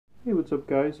Hey, what's up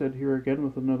guys? Ed here again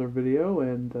with another video,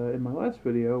 and in my last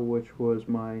video, which was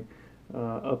my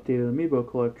updated amiibo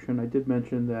collection, I did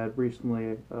mention that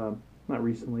recently, not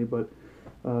recently, but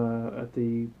at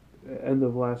the end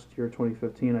of last year,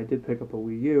 2015, I did pick up a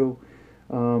Wii U,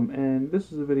 and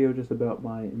this is a video just about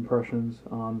my impressions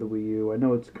on the Wii U. I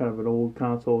know it's kind of an old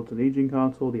console, it's an aging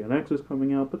console, the NX is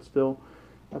coming out, but still,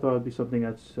 I thought it'd be something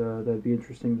that'd be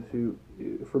interesting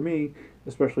for me,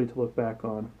 especially to look back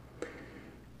on.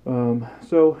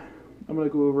 So I'm going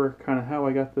to go over kind of how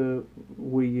I got the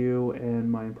Wii U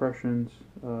and my impressions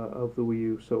of the Wii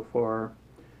U so far,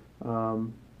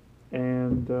 um,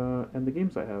 and the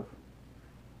games I have.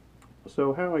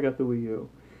 So how I got the Wii U.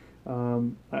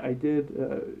 I did.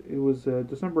 It was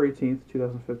December 18th,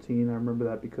 2015. I remember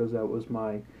that because that was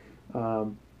my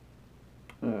um,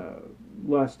 uh,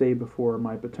 last day before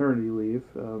my paternity leave.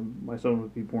 My son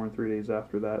would be born 3 days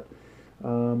after that.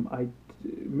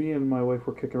 Me and my wife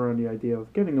were kicking around the idea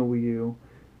of getting a Wii U.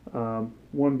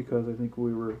 One, because I think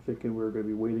we were thinking we were going to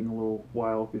be waiting a little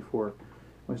while before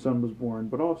my son was born,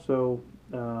 but also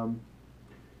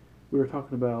we were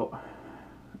talking about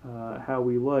how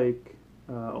we like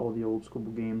all the old school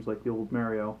games, like the old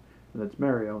Mario, and that's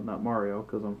Mario, not Mario,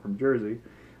 because I'm from Jersey.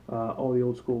 All the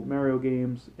old school Mario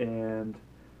games and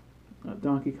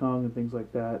Donkey Kong and things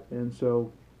like that, and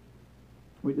so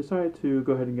we decided to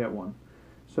go ahead and get one.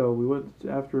 So we went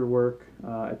after work.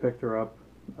 I picked her up.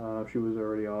 She was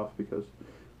already off because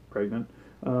pregnant.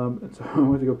 And so I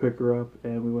went to go pick her up,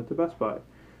 and we went to Best Buy.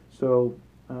 So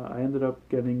I ended up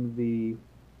getting the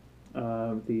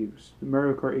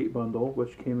Mario Kart 8 bundle,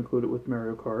 which came included with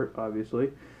Mario Kart, obviously,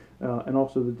 and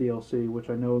also the DLC, which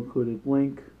I know included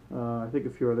Link, I think a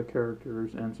few other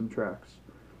characters, and some tracks.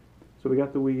 So we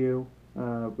got the Wii U.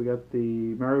 We got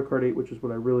the Mario Kart 8, which is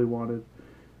what I really wanted.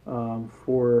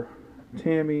 For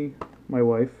Tammy, my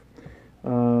wife,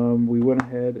 we went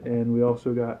ahead and we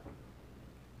also got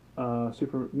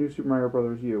New Super Mario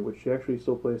Brothers U, which she actually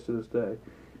still plays to this day.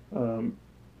 Um,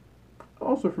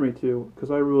 Also for me too, because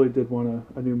I really did want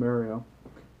a new Mario,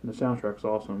 and the soundtrack's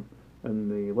awesome, and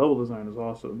the level design is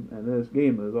awesome, and this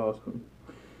game is awesome.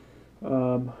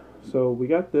 So we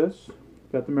got this,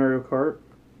 got the Mario Kart,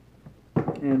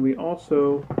 and we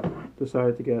also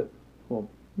decided to get, well,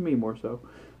 me more so,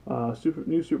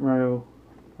 New Super Mario,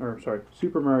 or sorry,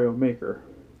 Super Mario Maker.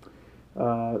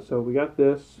 So we got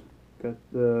this, got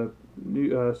the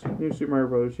new Super Mario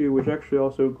Bros. U, which actually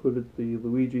also included the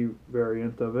Luigi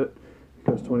variant of it,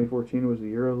 because 2014 was the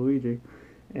year of Luigi,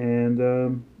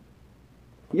 and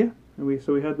yeah,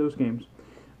 we had those games.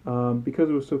 Because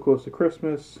it was so close to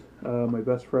Christmas, my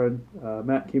best friend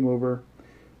Matt came over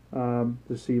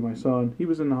to see my son. He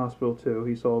was in the hospital too.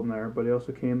 He saw him there, but he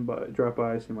also dropped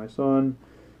by to see my son.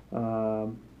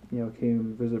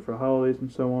 Came visit for the holidays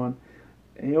and so on.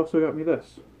 And he also got me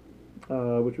this,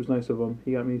 which was nice of him.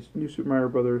 He got me New Super Mario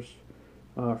Brothers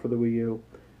for the Wii U.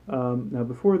 Now,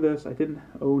 before this, I didn't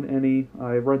own any.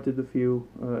 I rented a few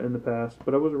in the past,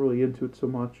 but I wasn't really into it so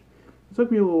much. It took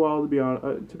me a little while to be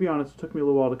honest. It took me a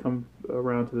little while to come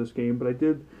around to this game, but I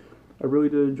did. I really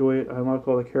did enjoy it. I unlocked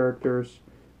all the characters.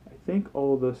 I think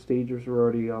all of the stages were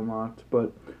already unlocked,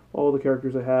 but all the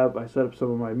characters I have, I set up some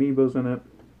of my amiibos in it.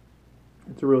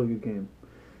 It's a really good game.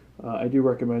 I do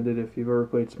recommend it if you've ever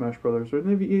played Smash Brothers, or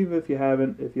even if you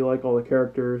haven't. If you like all the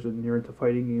characters and you're into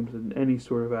fighting games in any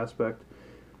sort of aspect,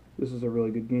 this is a really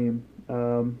good game.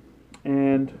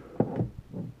 And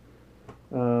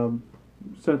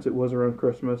since it was around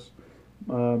Christmas,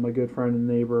 my good friend and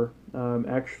neighbor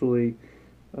actually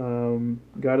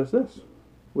got us this,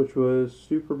 which was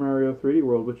Super Mario 3D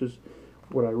World, which is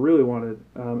what I really wanted.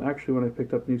 Actually, when I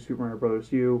picked up New Super Mario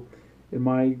Bros. U, in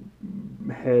my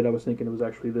head, I was thinking it was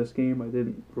actually this game. I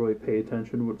didn't really pay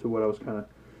attention to what I was kind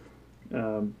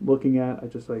of looking at. I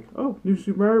just like, oh, New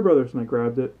Super Mario Brothers, and I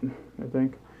grabbed it. I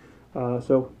think.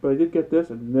 But I did get this,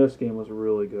 and this game was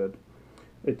really good.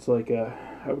 It's like I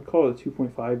would call it a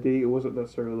 2.5D. It wasn't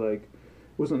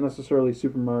necessarily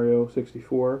Super Mario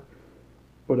 64,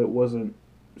 but it wasn't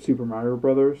Super Mario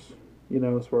Brothers.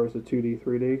 As far as the 2D,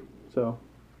 3D. So,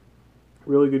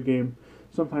 really good game.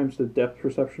 Sometimes the depth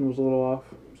perception was a little off,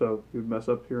 so you would mess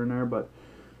up here and there, but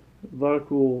a lot of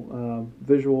cool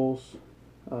visuals.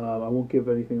 I won't give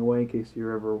anything away in case if you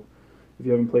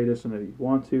haven't played this and if you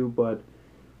want to, but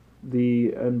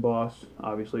the end boss,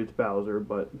 obviously it's Bowser,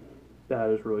 but that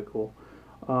is really cool.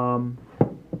 Um,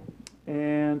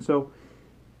 and so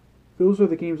those are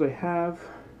the games I have,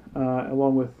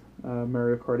 along with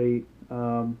Mario Kart 8.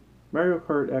 Mario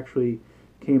Kart actually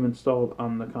came installed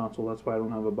on the console, that's why I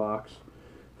don't have a box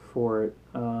for it.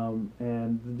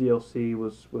 And the DLC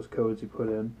was codes you put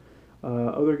in.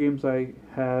 Other games I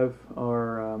have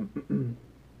are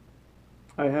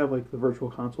I have like the Virtual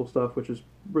Console stuff, which is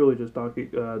really just Donkey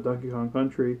Kong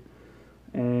Country,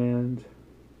 and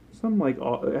some like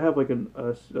I have like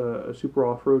a super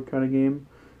off road kind of game.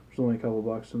 Which is only a couple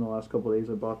bucks. In the last couple of days,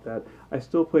 I bought that. I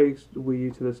still play Wii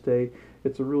U to this day.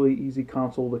 It's a really easy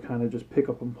console to kind of just pick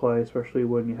up and play, especially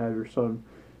when you have your son,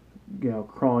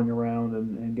 crawling around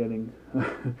and getting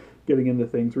getting into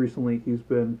things. Recently, he's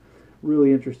been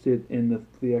really interested in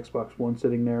the Xbox One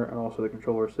sitting there, and also the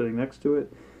controller sitting next to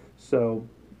it. So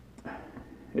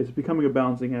it's becoming a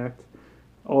balancing act.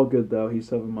 All good though. He's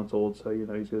 7 months old, so he's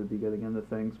going to be getting into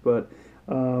things. But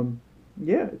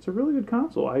yeah, it's a really good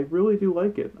console. I really do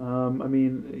like it. I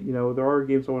mean, there are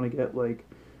games I want to get like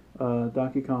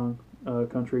Donkey Kong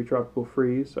Country Tropical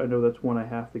Freeze. I know that's one I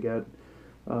have to get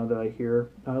that I hear.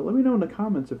 Let me know in the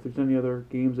comments if there's any other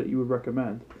games that you would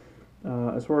recommend.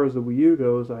 As far as the Wii U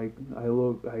goes, I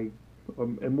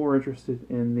am more interested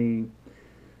in the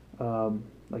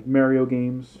like Mario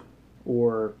games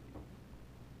or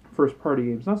first party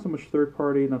games. Not so much third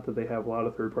party. Not that they have a lot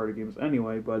of third party games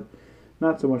anyway, but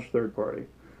not so much third party.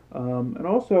 And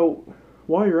also,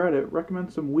 while you're at it,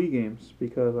 recommend some Wii games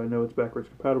because I know it's backwards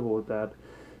compatible with that.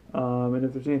 And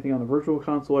if there's anything on the Virtual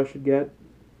Console I should get,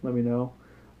 let me know.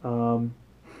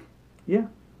 Yeah,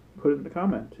 put it in the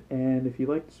comment. And if you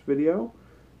liked this video,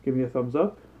 give me a thumbs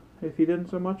up. If you didn't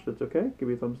so much, that's okay. Give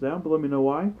me a thumbs down, but let me know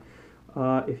why.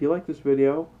 If you like this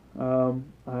video, and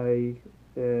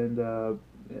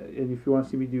if you want to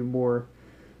see me do more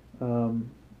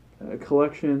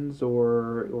collections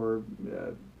or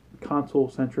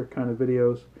console-centric kind of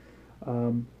videos,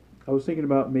 I was thinking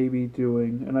about maybe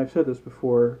doing, and I've said this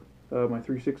before, my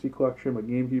 360 collection, my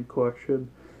GameCube collection,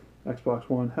 Xbox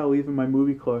One, hell, even my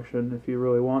movie collection, if you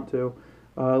really want to.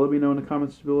 Let me know in the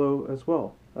comments below as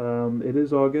well. It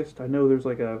is August. I know there's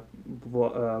like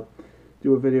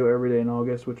do a video every day in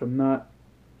August, which I'm not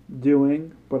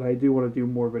doing, but I do want to do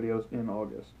more videos in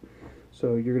August.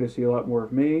 So you're going to see a lot more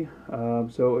of me.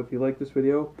 So if you like this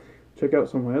video, check out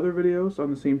some of my other videos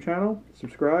on the same channel.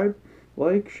 Subscribe,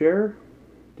 like, share,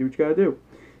 do what you gotta do.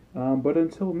 But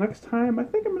until next time, I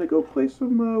think I'm going to go play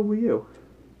some Wii U.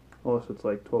 Unless it's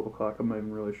like 12 o'clock, I'm not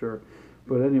even really sure.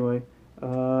 But anyway,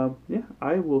 yeah,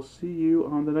 I will see you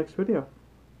on the next video.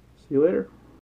 See you later.